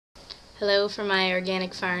Hello from my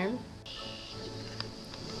organic farm.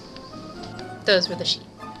 Those were the sheep.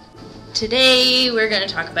 Today we're going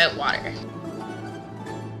to talk about water.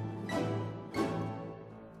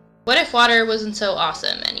 What if water wasn't so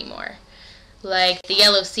awesome anymore? Like the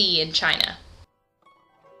Yellow Sea in China.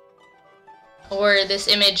 Or this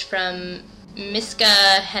image from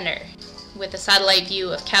Mcdonald with a satellite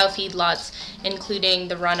view of cow feedlots, including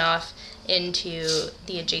the runoff into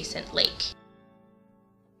the adjacent lake.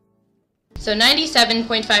 So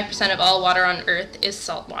 97.5% of all water on Earth is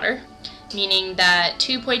salt water, meaning that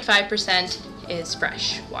 2.5% is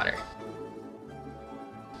fresh water.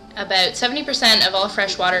 About 70% of all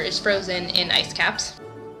fresh water is frozen in ice caps,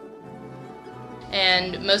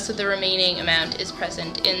 and most of the remaining amount is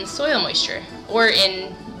present in soil moisture, or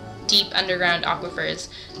in deep underground aquifers,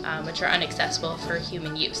 which are inaccessible for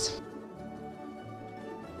human use.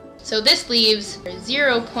 So this leaves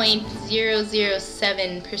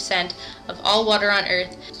 0.007% of all water on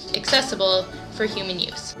Earth accessible for human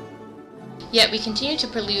use. Yet we continue to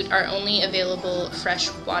pollute our only available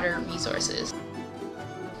fresh water resources.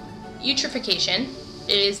 Eutrophication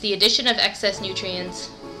is the addition of excess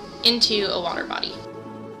nutrients into a water body.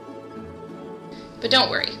 But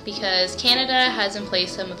don't worry, because Canada has in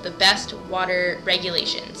place some of the best water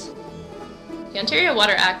regulations. The Ontario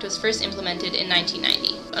Water Act was first implemented in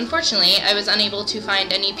 1990. Unfortunately, I was unable to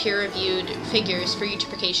find any peer-reviewed figures for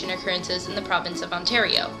eutrophication occurrences in the province of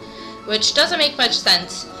Ontario, which doesn't make much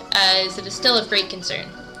sense, as it is still of great concern.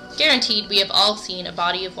 Guaranteed, we have all seen a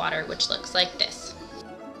body of water which looks like this.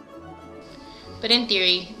 But in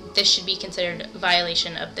theory, this should be considered a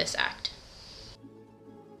violation of this act.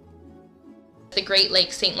 The Great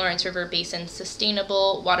Lakes St. Lawrence River Basin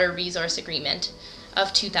Sustainable Water Resource Agreement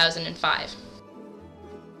of 2005.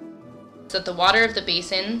 That the water of the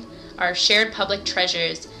basin are shared public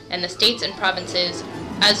treasures, and the states and provinces,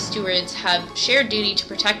 as stewards, have shared duty to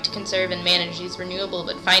protect, conserve, and manage these renewable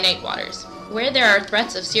but finite waters. Where there are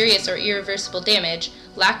threats of serious or irreversible damage,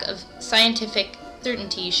 lack of scientific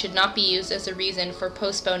certainty should not be used as a reason for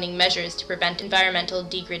postponing measures to prevent environmental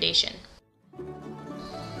degradation.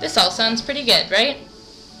 This all sounds pretty good, right?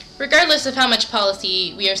 Regardless of how much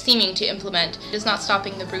policy we are seeming to implement, it is not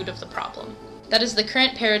stopping the root of the problem. That is, the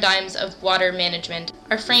current paradigms of water management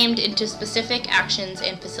are framed into specific actions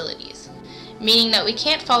and facilities, meaning that we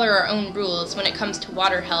can't follow our own rules when it comes to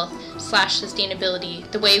water health/sustainability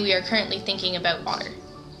the way we are currently thinking about water.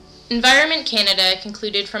 Environment Canada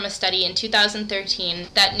concluded from a study in 2013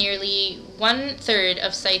 that nearly 1/3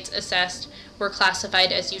 of sites assessed were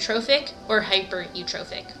classified as eutrophic or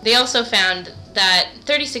hyper-eutrophic. They also found that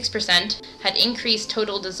 36% had increased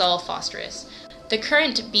total dissolved phosphorus. The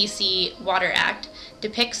current BC Water Act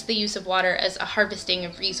depicts the use of water as a harvesting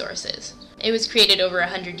of resources. It was created over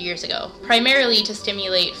 100 years ago, primarily to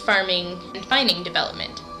stimulate farming and mining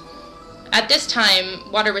development. At this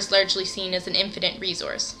time, water was largely seen as an infinite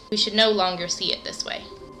resource. We should no longer see it this way.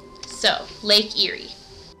 So, Lake Erie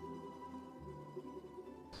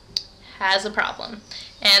has a problem,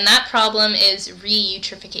 and that problem is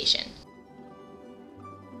re-eutrophication.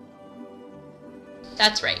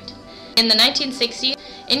 That's right. In the 1960s,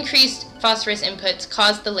 increased phosphorus inputs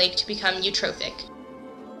caused the lake to become eutrophic.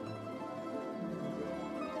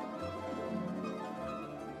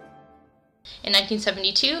 In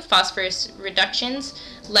 1972, phosphorus reductions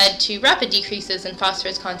led to rapid decreases in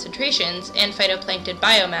phosphorus concentrations and phytoplankton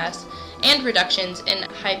biomass, and reductions in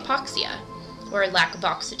hypoxia, or lack of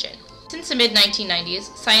oxygen. Since the mid-1990s,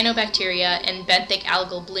 cyanobacteria and benthic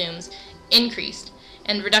algal blooms increased,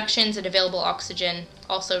 and reductions in available oxygen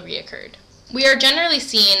also reoccurred. We are generally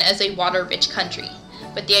seen as a water-rich country,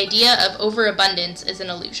 but the idea of overabundance is an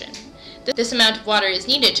illusion. This amount of water is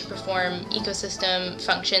needed to perform ecosystem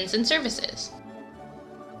functions and services.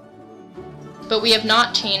 But we have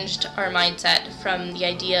not changed our mindset from the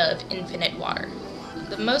idea of infinite water.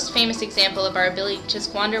 The most famous example of our ability to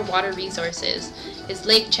squander water resources is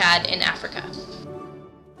Lake Chad in Africa.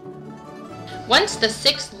 Once the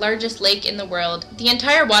 6th largest lake in the world, the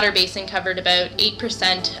entire water basin covered about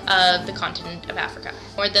 8% of the continent of Africa.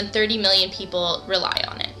 More than 30 million people rely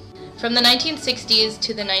on it. From the 1960s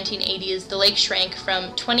to the 1980s, the lake shrank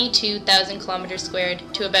from 22,000 kilometers squared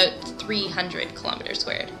to about 300 kilometers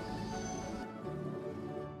squared.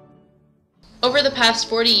 Over the past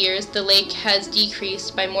 40 years, the lake has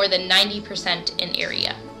decreased by more than 90% in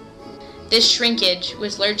area. This shrinkage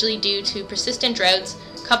was largely due to persistent droughts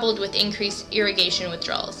coupled with increased irrigation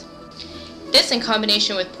withdrawals. This, in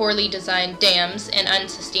combination with poorly designed dams and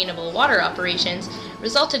unsustainable water operations,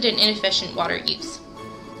 resulted in inefficient water use,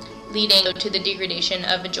 leading to the degradation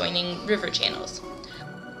of adjoining river channels.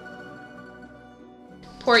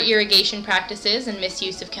 Poor irrigation practices and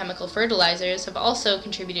misuse of chemical fertilizers have also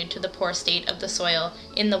contributed to the poor state of the soil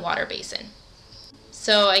in the water basin.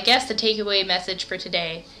 So I guess the takeaway message for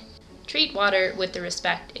today: treat water with the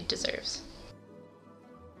respect it deserves.